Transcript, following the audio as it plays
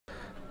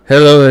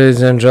Hello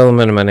ladies and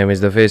gentlemen, my name is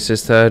the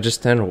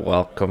Faceless and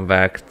welcome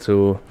back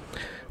to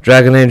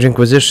Dragon Age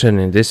Inquisition.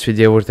 In this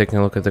video we're taking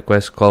a look at the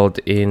quest called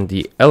In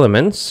the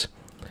Elements,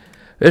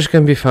 which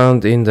can be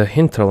found in the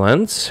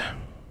hinterlands.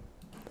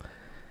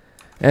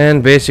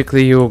 And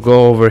basically you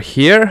go over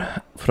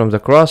here from the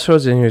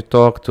crossroads and you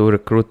talk to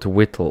Recruit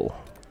Whittle.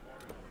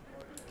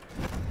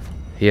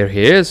 Here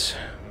he is.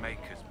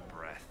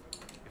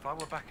 If I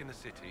were back in the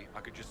city, I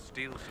could just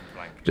steal some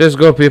blankets. Just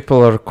go,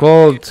 people are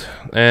called,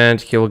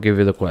 and he will give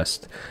you the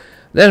quest.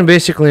 Then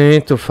basically you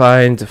need to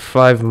find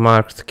 5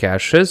 marked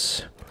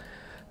caches.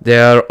 They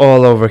are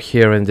all over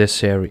here in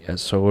this area.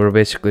 So we're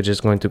basically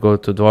just going to go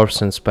to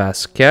Dwarfson's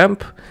Pass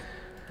camp,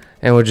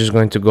 and we're just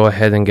going to go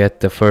ahead and get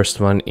the first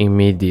one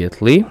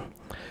immediately.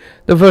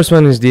 The first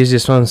one is the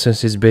easiest one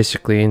since it's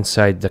basically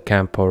inside the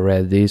camp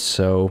already,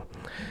 so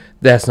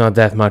that's not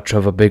that much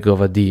of a big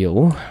of a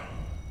deal.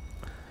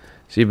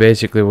 See,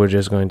 basically we're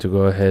just going to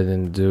go ahead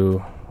and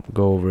go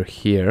over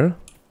here.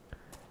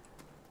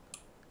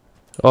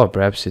 Oh,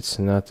 perhaps it's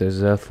not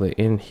exactly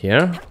in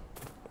here.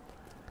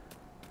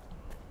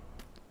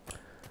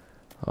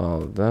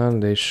 Hold on,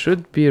 they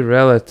should be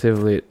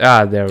relatively...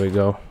 Ah, there we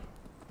go.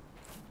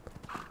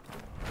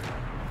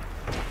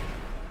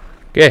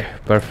 Okay,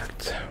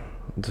 perfect.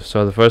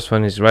 So the first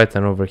one is right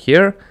on over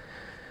here.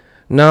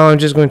 Now I'm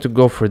just going to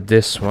go for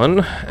this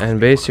one, and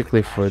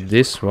basically for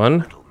this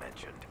one...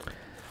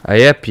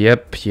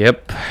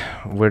 Yep.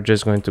 We're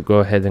just going to go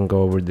ahead and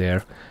go over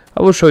there.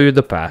 I will show you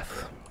the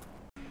path.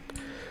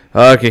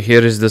 Okay,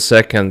 here is the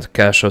second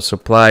cache of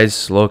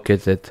supplies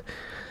located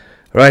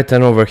right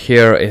on over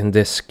here in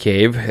this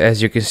cave.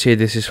 As you can see,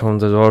 this is from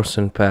the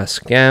Dwarfson's Pass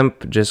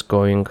camp, just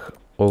going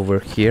over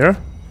here.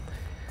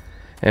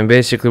 And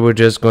basically we're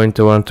just going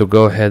to want to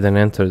go ahead and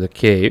enter the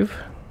cave.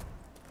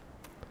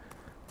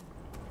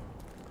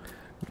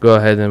 Go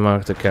ahead and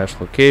mark the cache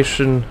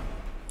location.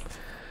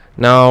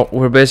 Now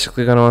we're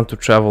basically gonna want to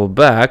travel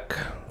back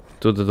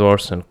to the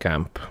Dwarfson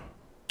camp.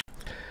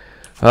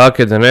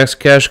 Okay, the next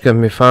cache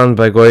can be found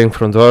by going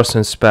from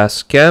Dwarfson's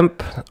Pass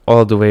camp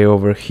all the way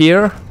over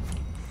here.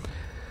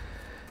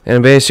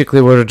 And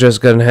basically we're just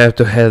gonna have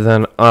to head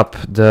on up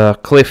the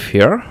cliff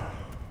here.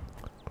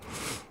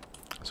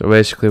 So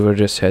basically we're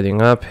just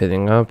heading up.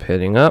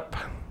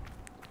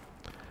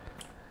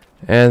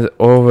 And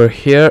over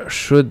here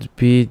should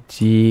be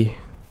the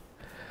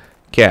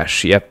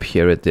cache. Yep,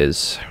 here it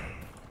is.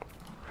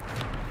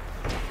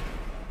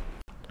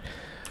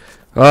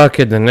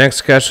 Okay, the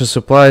next cache of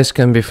supplies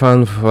can be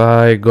found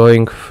by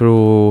going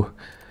through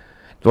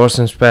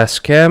Dwarfson's Pass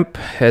camp,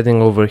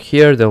 heading over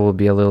here. There will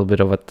be a little bit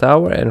of a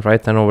tower, and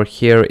right on over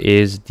here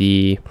is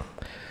the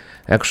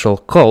actual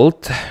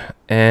cult,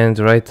 and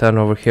right on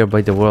over here by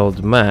the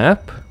world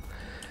map,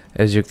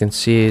 as you can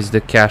see, is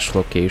the cache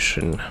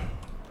location.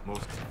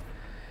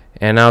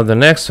 And now the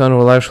next one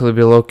will actually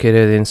be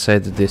located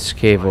inside this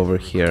cave over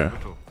here.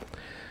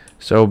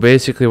 So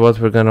basically what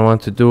we're gonna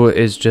want to do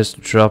is just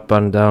drop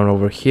on down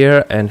over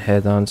here and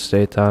head on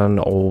straight on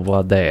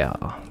over there.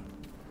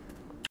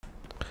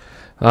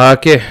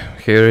 Okay,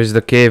 here is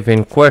the cave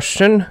in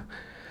question.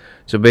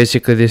 So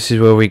basically this is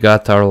where we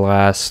got our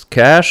last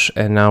cache,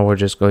 and now we're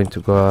just going to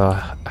go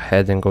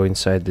ahead and go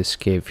inside this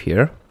cave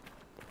here.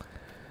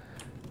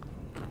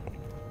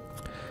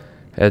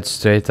 Head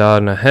straight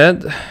on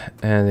ahead,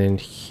 and in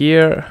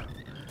here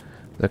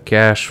the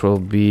cache will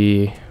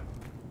be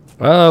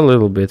a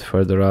little bit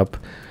further up.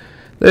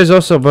 There's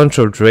also a bunch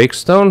of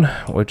Drakestone,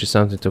 which is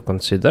something to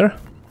consider.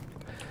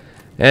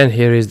 And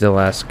here is the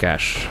last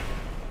cache.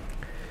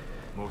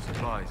 More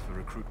supplies for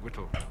Recruit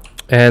Whittle.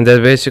 And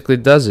that basically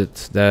does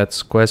it.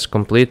 That's quest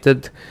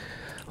completed.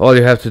 All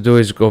you have to do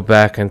is go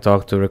back and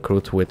talk to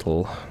Recruit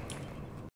Whittle.